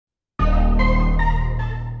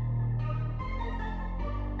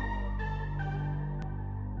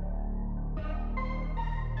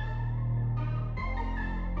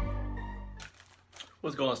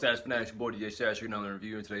What's going on, Stash Fanatics? Your boy DJ Stash here, another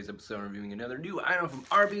review. In today's episode, I'm reviewing another new item from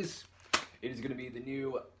Arby's. It is going to be the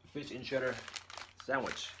new fish and cheddar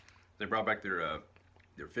sandwich. They brought back their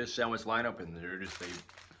fish sandwich lineup, and they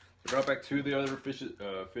brought back two of the other fish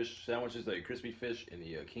sandwiches, the crispy fish and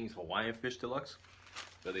the King's Hawaiian Fish Deluxe.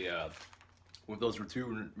 So with those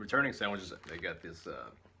two returning sandwiches, they got this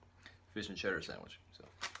fish and cheddar sandwich. So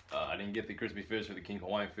I didn't get the crispy fish or the King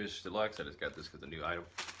Hawaiian Fish Deluxe. I just got this because the new item.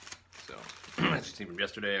 So, as you seen from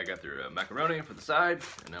yesterday, I got their macaroni for the side,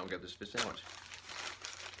 and now we got this fish sandwich.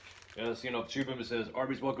 Seeing off the tube, it says,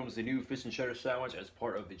 Arby's welcomes the new fish and cheddar sandwich as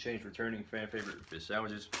part of the change returning fan favorite fish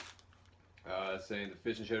sandwiches. Saying the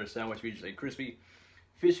fish and cheddar sandwich features a crispy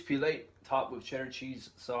fish fillet topped with cheddar cheese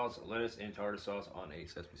sauce, lettuce, and tartar sauce on a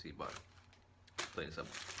sesame seed bun. Plain and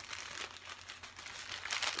simple.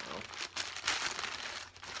 Well,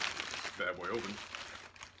 bad boy open.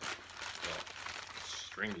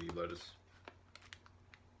 Stringy lettuce.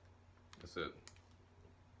 That's it.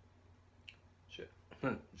 Shit.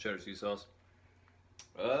 Cheddar cheese sauce.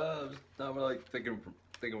 Not really thinking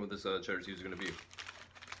what this cheddar cheese is gonna be.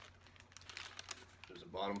 There's a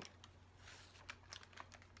bottom.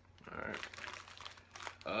 All right.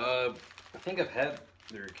 I think I've had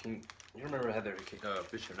their King. You remember I had their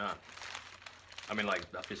fish or not? I mean,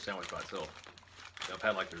 like that fish sandwich by itself. I've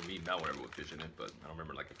had like their meat and whatever with fish in it, but I don't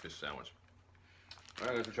remember like a fish sandwich.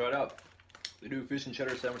 Alright guys, we'll try it out. The new fish and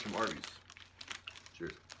cheddar sandwich from Arby's.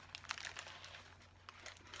 Cheers.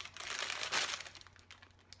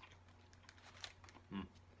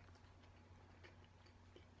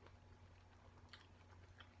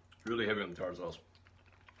 It's really heavy on the tartar sauce.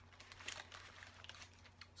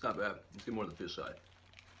 It's not bad. Let's get more of the fish side.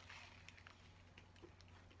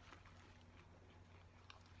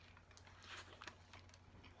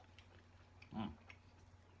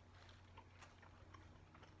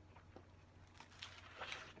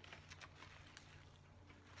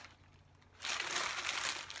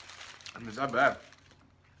 I mean, it's not bad.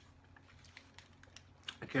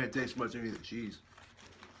 I can't taste much of any of the cheese.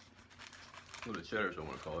 Or the cheddar, so I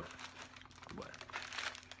want to call it. But,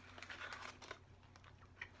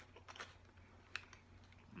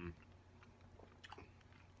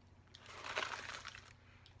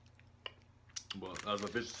 well, as the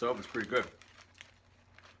fish itself, it's pretty good.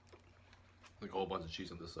 Like a whole bunch of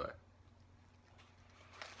cheese on this side.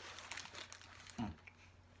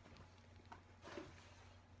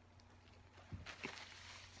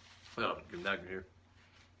 Oh, get that in here.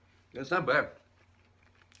 Yeah, it's not bad.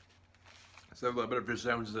 It's definitely a lot better fish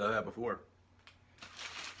sandwiches than I had before.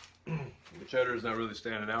 The cheddar is not really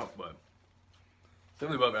standing out, but it's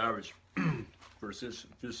definitely above average for a fish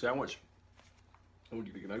sandwich. I would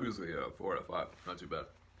give it a 4 out of 5. Not too bad.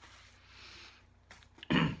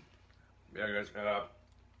 Yeah, guys.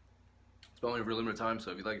 It's only for a limited time, so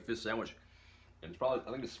if you like a fish sandwich, and it's probably,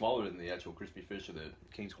 I think it's smaller than the actual crispy fish or the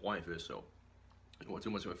King's Hawaiian Fish, so if you want too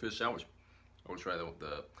much of a fish sandwich, I will try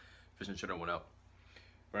the fish and cheddar one out.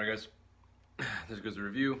 Alright guys, this goes the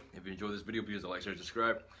review. If you enjoyed this video, please like, share,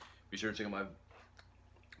 subscribe. Be sure to check out my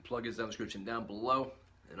plugins down in the description down below.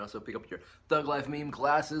 And also pick up your Thug Life meme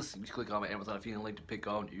glasses. You just click on my Amazon affiliate link to pick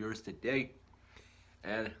on yours today.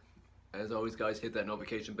 And as always guys, hit that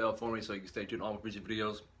notification bell for me so you can stay tuned on all my future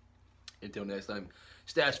videos. Until next time,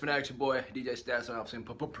 Stash Fanatics, your boy, DJ Stash, and I'm saying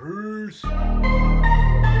peace.